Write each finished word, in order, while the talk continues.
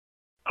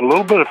a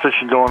little bit of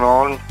fishing going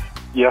on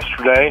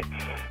yesterday.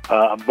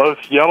 Both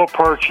yellow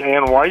perch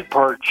and white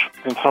perch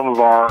in some of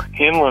our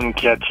inland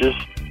catches.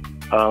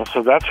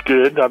 So that's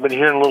good. I've been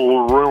hearing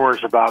little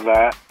rumors about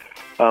that.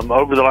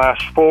 Over the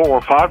last 4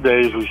 or 5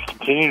 days, we've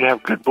continued to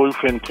have good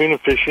bluefin tuna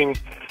fishing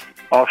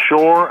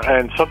offshore,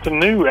 and something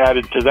new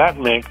added to that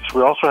mix.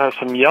 We also have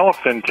some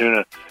yellowfin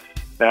tuna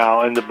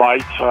now in the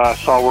bites. I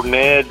saw where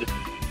Ned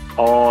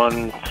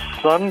on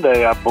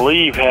Sunday, I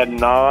believe, had 9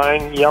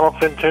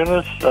 yellowfin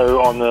tunas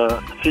on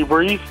the Sea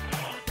Breeze.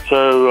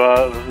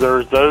 So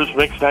there's those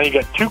mixed. Now you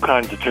got 2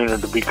 kinds of tuna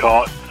to be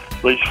caught,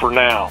 at least for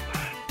now.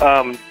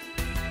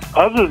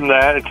 Other than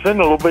that, it's been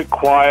a little bit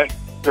quiet.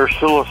 There's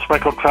still a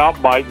speckled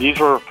trout bite. These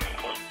are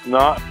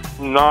not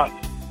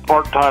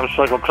part-time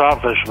speckled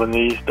trout fishermen.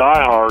 These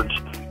diehards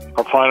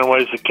are finding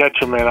ways to catch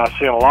them, and I've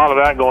seen a lot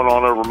of that going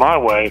on over my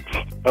way,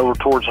 over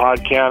towards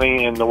Hyde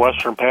County in the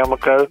western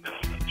Pamlico.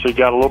 So you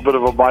got a little bit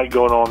of a bite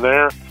going on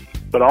there.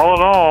 But all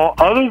in all,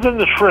 other than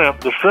the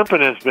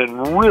shrimping has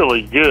been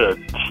really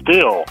good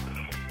still.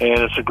 And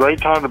it's a great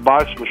time to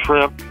buy some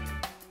shrimp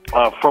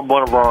from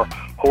one of our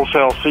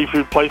wholesale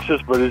seafood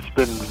places. But it's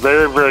been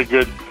very, very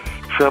good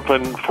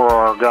shrimping for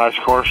our guys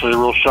commercially. A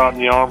real shot in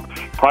the arm.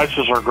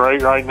 Prices are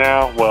great right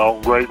now. Well,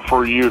 great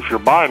for you if you're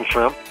buying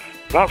shrimp.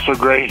 Not so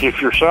great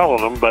if you're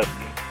selling them. But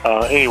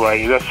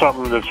anyway, that's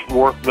something that's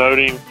worth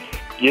noting.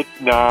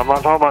 Now, I'm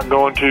not talking about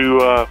going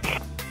to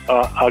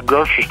a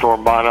grocery store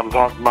and buying them. I'm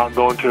talking about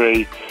going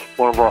to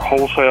one of our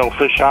wholesale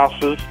fish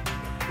houses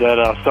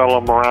that sell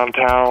them around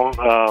town,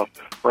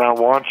 around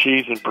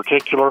Wanchese in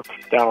particular,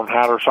 down on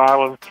Hatteras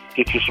Island.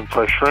 Get you some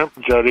fresh shrimp.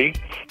 Jody,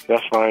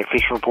 that's my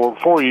fishing report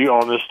for you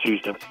on this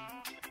Tuesday.